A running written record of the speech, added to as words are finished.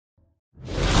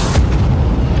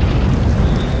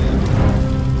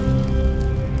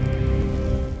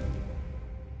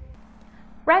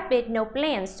Brad Pitt no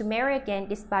plans to marry again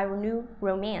despite new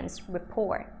romance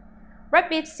report. Brad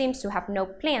Pitt seems to have no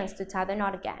plans to tie the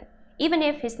knot again, even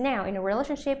if he's now in a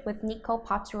relationship with Nicole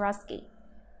Poturalski.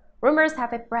 Rumors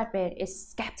have it Brad Pitt is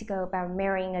skeptical about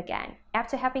marrying again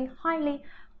after having highly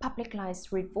publicized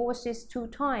divorces 2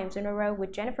 times in a row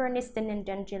with Jennifer Aniston and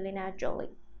Angelina Jolie.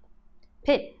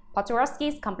 Pitt,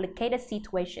 Poturalski's complicated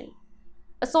situation.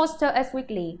 A source told Us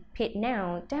Weekly, Pitt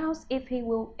now doubts if he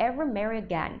will ever marry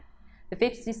again. The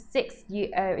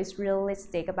 56-year-old is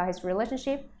realistic about his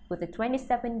relationship with the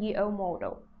 27-year-old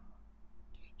model.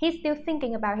 He's still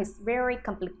thinking about his very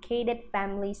complicated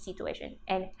family situation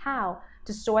and how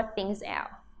to sort things out.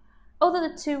 Although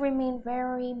the two remain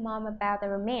very mum about the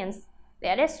romance, the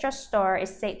extra star is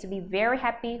said to be very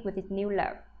happy with his new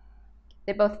love.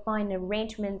 They both find an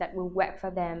arrangement that will work for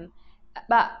them,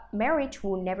 but marriage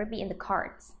will never be in the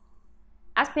cards.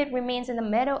 As Pitt remains in the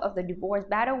middle of the divorce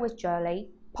battle with Jolie,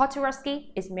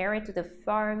 Poturalski is married to the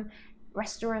famed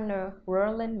restaurateur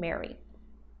Roland Mary.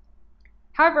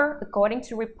 However, according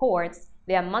to reports,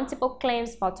 there are multiple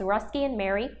claims Poturalski and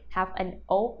Mary have an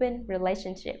open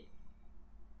relationship.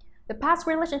 The past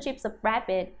relationships of Brad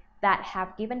Pitt that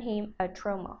have given him a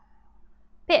trauma.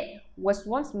 Pitt was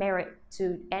once married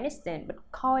to Aniston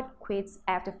but called quits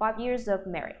after 5 years of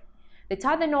marriage. They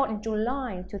tied the knot in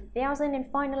July 2000 and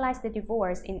finalized the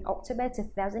divorce in October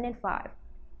 2005.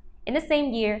 In the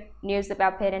same year, news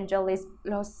about Pitt and Jolie's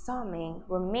blossoming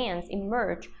romance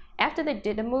emerged after they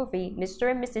did the movie Mr.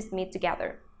 and Mrs. Smith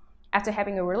together. After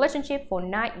having a relationship for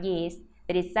 9 years,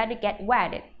 they decided to get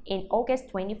wedded in August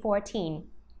 2014.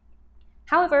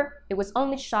 However, it was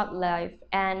only short-lived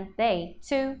and they,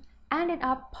 too, ended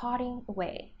up parting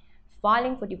away,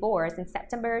 filing for divorce in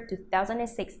September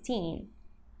 2016.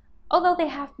 Although they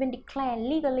have been declared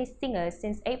legally singles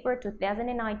since April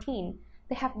 2019,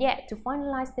 they have yet to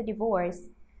finalize the divorce.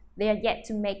 They are yet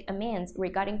to make amends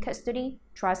regarding custody,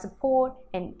 child support,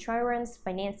 and children's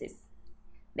finances.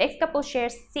 The ex-couple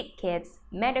shares 6 kids,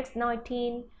 Maddox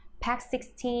 19, Pax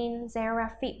 16,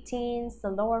 Zara 15,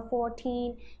 Salora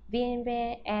 14,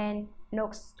 Vinve, and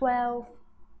Nox 12.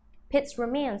 Pitt's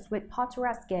romance with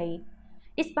Poturalski.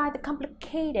 Despite the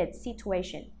complicated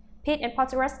situation, Pitt and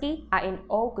Poturalski are in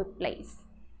all good place.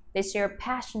 They share a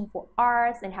passion for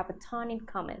arts and have a ton in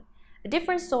common. A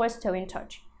different source told In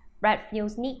Touch, Brad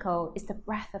feels Nicole is the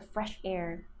breath of fresh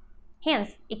air.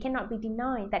 Hence, it cannot be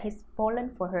denied that he's fallen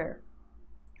for her.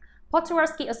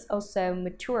 Poturalski is also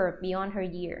mature beyond her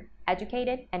year,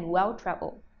 educated and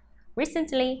well-traveled.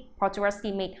 Recently,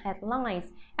 Poturalski made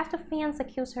headlines after fans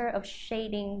accused her of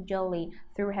shading Jolie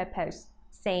through her posts,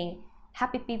 saying,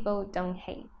 "Happy people don't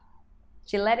hate."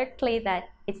 She later claimed that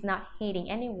it's not hating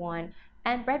anyone,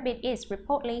 and Brad Pitt is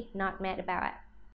reportedly not mad about it.